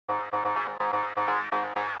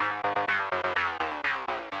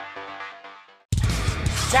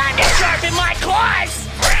Time to sharpen my claws!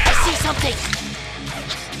 I see something!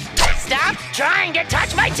 Stop trying to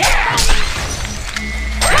touch my tail!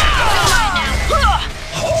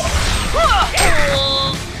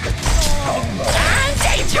 I'm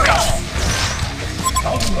dangerous!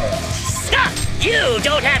 Stop! You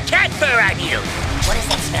don't have cat fur on you! What is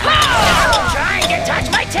that smell? Stop trying to touch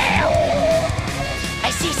my tail! I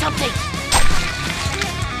see something!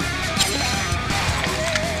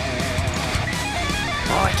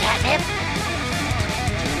 More catnip?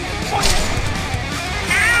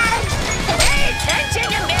 Ow! Pay attention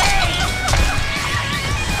to me!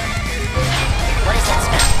 What is that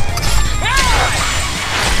smell? I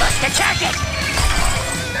must attack it!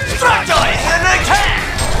 Fractalize and attack!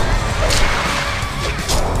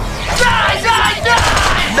 Die, die,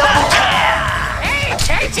 die! Double tap! Pay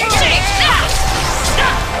attention to me!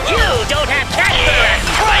 Stop! You don't have cat fur!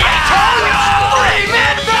 I told you! 3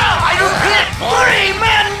 men down! I repeat, 3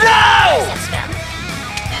 men down! What is that smell?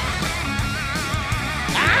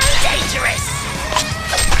 I'm dangerous!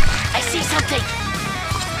 I see something!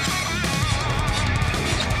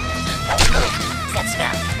 What's that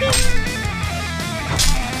smell?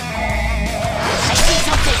 I see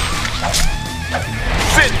something!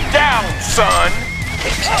 Sit down, son!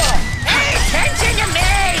 Pay attention to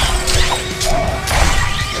me!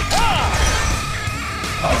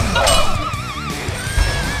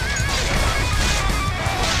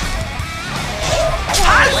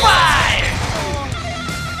 High five!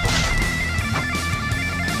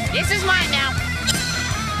 This is mine now.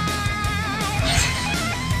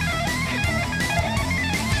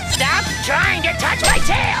 Stop trying to touch my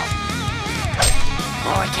tail!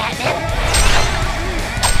 More catnip?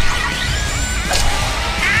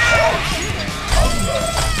 Ow!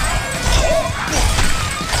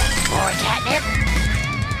 More catnip?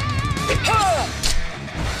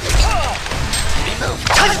 Remove.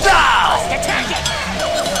 Touchdown! Attack it!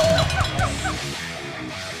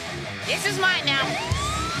 This is mine now.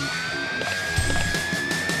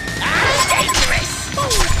 I'm dangerous!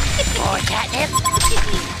 More catnip?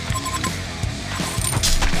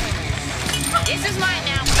 This is mine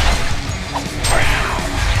now.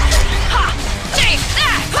 Ha! Take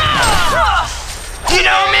that! Ha! You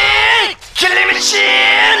know me? Killing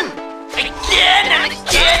machine! Again and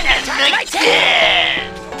again and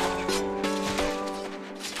again!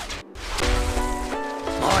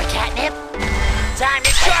 More catnip? Time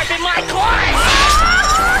to sharpen my claws!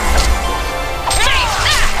 Take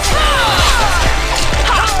that!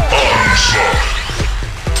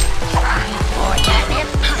 More catnip?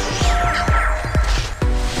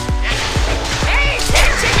 Pay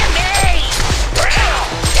attention to me!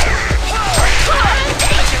 I'm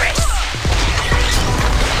dangerous!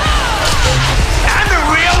 I'm the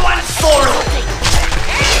real one, Sorrel!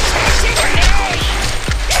 Pay attention to me!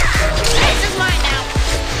 This is mine now.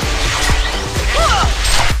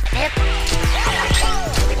 Nip.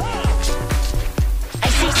 I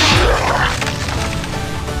see something.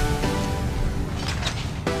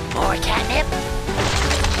 More catnip.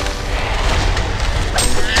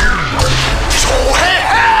 Oh, hey,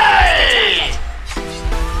 hey!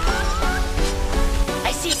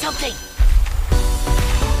 I see something.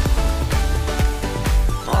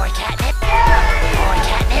 More catnip. More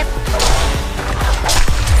catnip.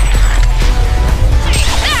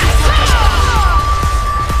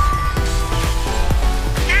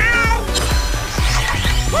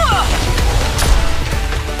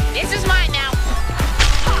 This is mine now.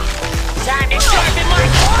 Time to sharpen my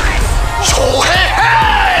claws. Oh, hey,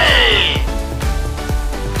 hey!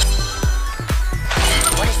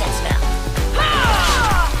 What is that smell?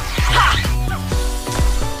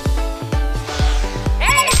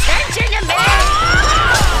 Pay attention to me!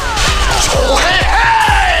 Oh, hey,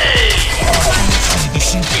 hey!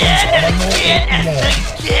 Again and again and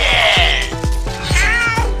again!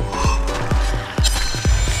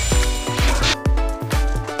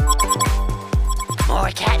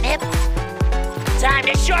 More catnip. Time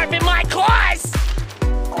to sharpen my claws!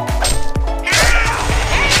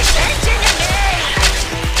 Pay attention to me!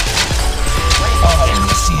 What is that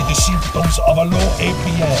I see the symptoms of a low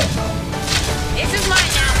APM. This is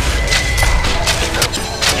mine now.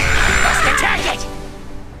 Must attack it!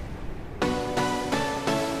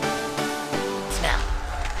 Smell.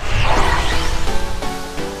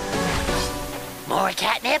 More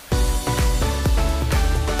catnip?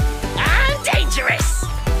 I'm dangerous!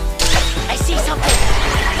 I see something.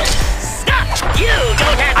 Stop! You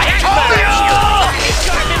don't have I told catnip! you!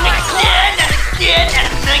 Sharpen my Again claws! and again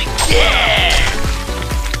and again!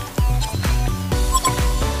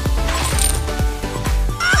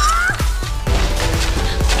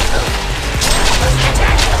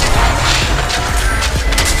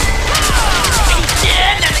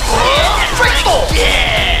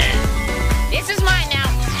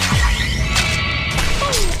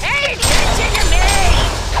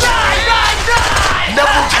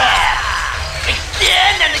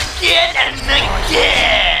 and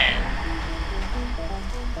again!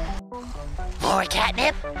 More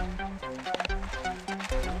catnip?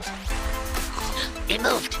 It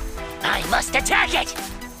moved. I must attack it!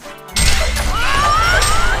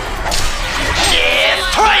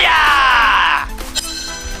 Destroyer!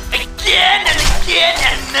 Again and again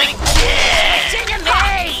and again!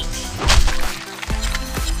 Dynamite!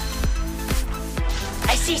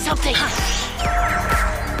 I see something.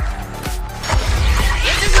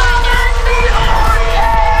 This is mine now.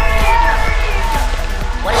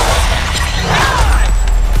 What is this now?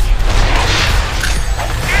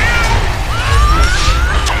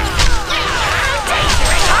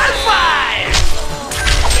 High five!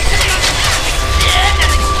 Again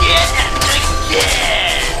and again and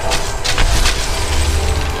again!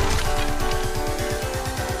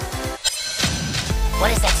 What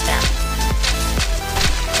is that smell?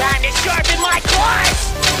 Time to sharpen my claws!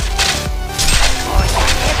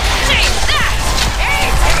 Take that!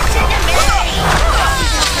 It's attention to me!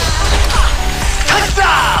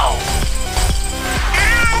 Touchdown!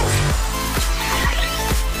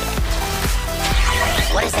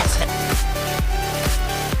 What is that smell?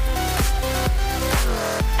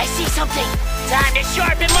 I see something! Time to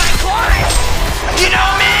sharpen my claws! You know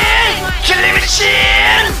me! Killing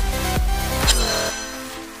machine!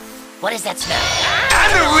 What is that smell? I'm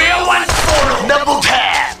the real one for double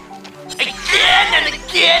tap! Again and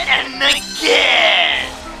again and again!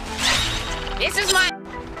 This is my...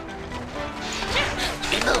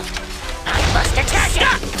 It moved. I must attack it!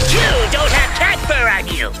 You don't have cat fur on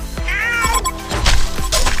you!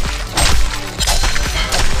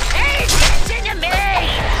 Hey, attention to me!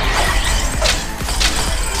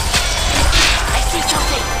 I see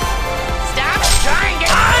something! Stop trying to...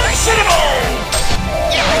 Unsittable!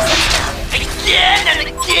 Again and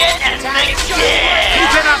again and again!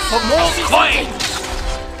 Keep it up for more coins!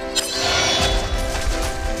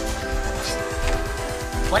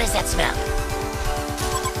 What is that smell?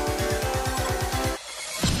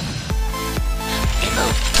 It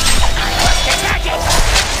moved. I must attack it!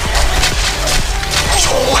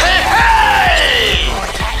 Oh, hey, hey!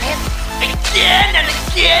 More catnip? Again and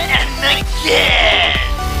again and again!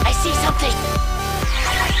 I see something!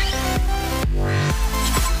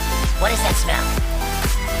 What is that smell?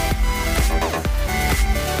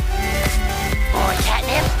 More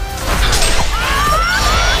catnip?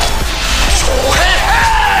 Oh, hey,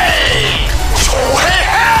 hey! Oh, hey,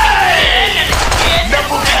 hey!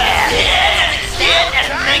 Double tap! Again and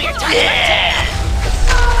again!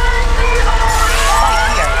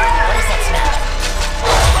 What is that smell?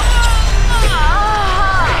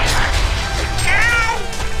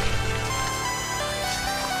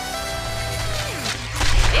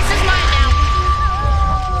 This is mine now.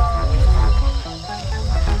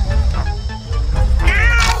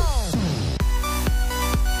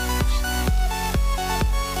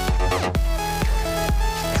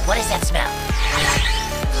 What is that smell?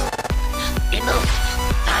 It moved.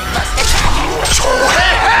 I must attack it. Oh,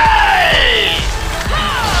 hey, hey!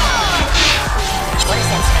 What is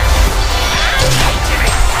that smell?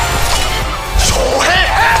 Oh, hey,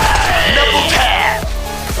 hey! Double tap!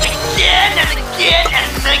 Again and again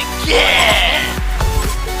and again!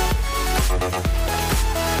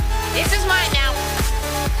 This is mine now.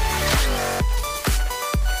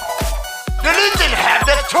 The Legion have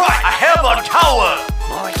destroyed a Hellborn tower!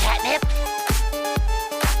 More catnip?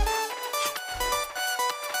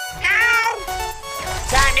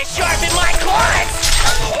 Time to sharpen my claws!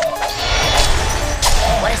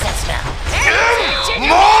 What is that smell?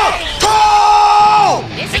 More! Go!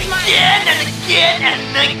 This is mine. Again and again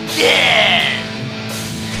and again!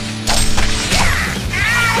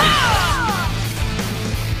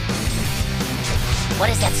 What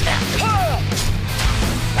is that smell?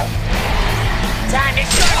 Time to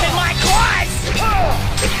sharpen my claws!